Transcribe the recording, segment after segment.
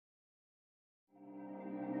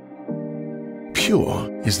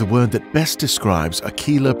Pure is the word that best describes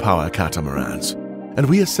Aquila Power Catamarans, and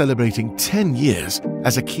we are celebrating 10 years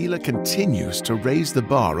as Aquila continues to raise the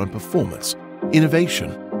bar on performance, innovation,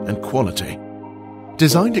 and quality.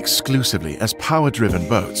 Designed exclusively as power-driven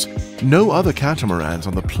boats, no other catamarans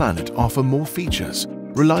on the planet offer more features,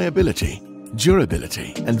 reliability,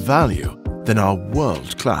 durability, and value than our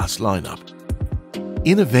world-class lineup.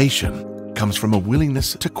 Innovation comes from a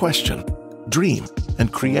willingness to question, dream,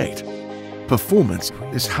 and create. Performance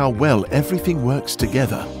is how well everything works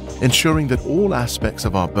together, ensuring that all aspects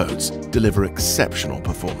of our boats deliver exceptional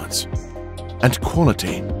performance. And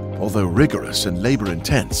quality, although rigorous and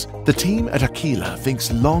labor-intense, the team at Aquila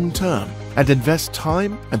thinks long-term and invests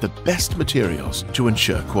time and the best materials to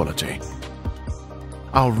ensure quality.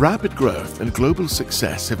 Our rapid growth and global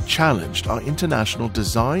success have challenged our international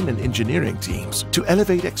design and engineering teams to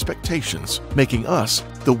elevate expectations, making us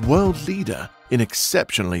the world leader in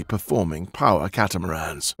exceptionally performing power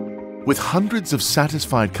catamarans. With hundreds of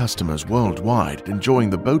satisfied customers worldwide enjoying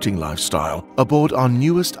the boating lifestyle aboard our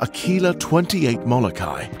newest Aquila 28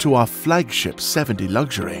 Molokai to our flagship 70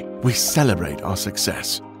 Luxury, we celebrate our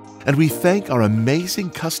success. And we thank our amazing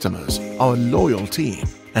customers, our loyal team,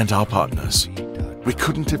 and our partners. We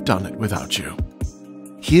couldn't have done it without you.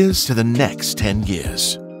 Here's to the next 10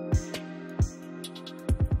 years.